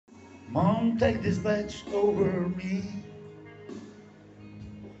Mom, take this badge over me.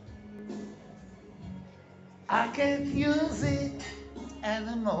 I can't use it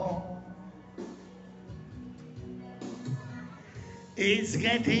anymore. It's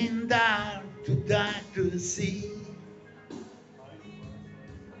getting dark to see.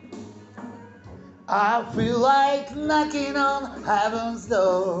 I feel like knocking on heaven's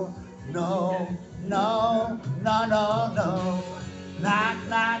door. No, no, no, no, no. Knock,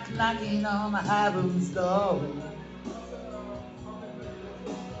 knock, knocking on heaven's door.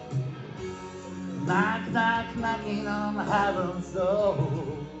 Knock, knock, knocking on heaven's door.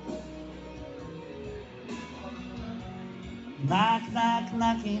 Knock, knock,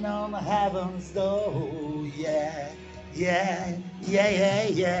 knocking on heaven's door. Yeah, yeah, yeah, yeah,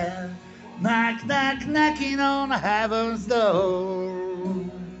 yeah. Knock, knock, knocking on heaven's door.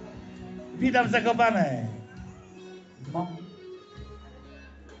 Witam Zakopane. No.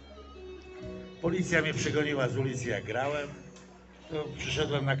 Policja mnie przegoniła z ulicy, jak grałem, to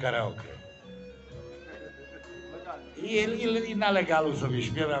przyszedłem na karaoke. I na legalu sobie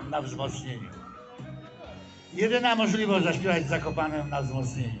śpiewam na wzmocnieniu. Jedyna możliwość zaśpiewać z Zakopanem na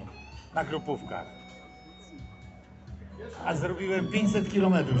wzmocnieniu, na Krupówkach. A zrobiłem 500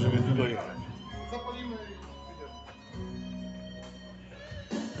 km, żeby tu dojechać.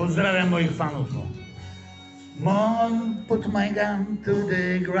 Pozdrawiam moich fanów. Mom, put my gun to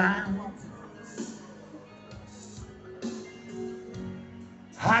the ground.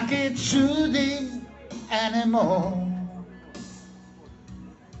 I can't shoot him anymore.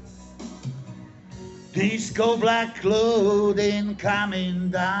 Disco black clothing coming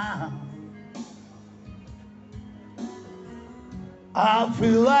down. I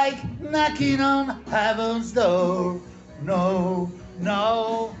feel like knocking on heaven's door. No,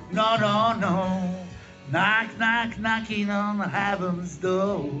 no, no, no, no. Knock, knock, knocking on heaven's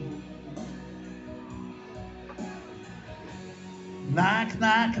door. Knock,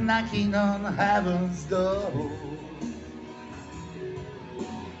 knock, knocking on heaven's door.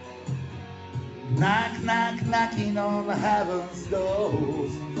 Knock, knock, knocking on heaven's door.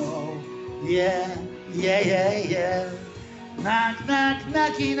 No, yeah, yeah, yeah, yeah. Knock, knock,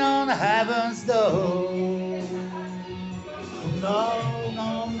 knocking on heaven's door. No,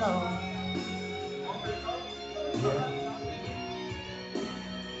 no, no. Yeah.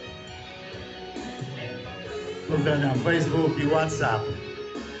 Pozdrawiam Facebook i WhatsApp.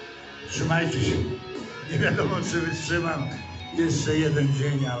 Trzymajcie się. Nie wiadomo, czy wytrzymam jeszcze jeden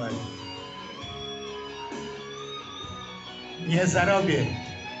dzień, ale nie zarobię.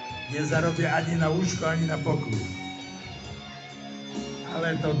 Nie zarobię ani na łóżko, ani na pokój.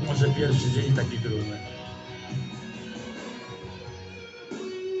 Ale to może pierwszy dzień taki trudny.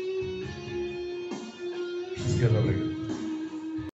 Wszystkiego dobrego.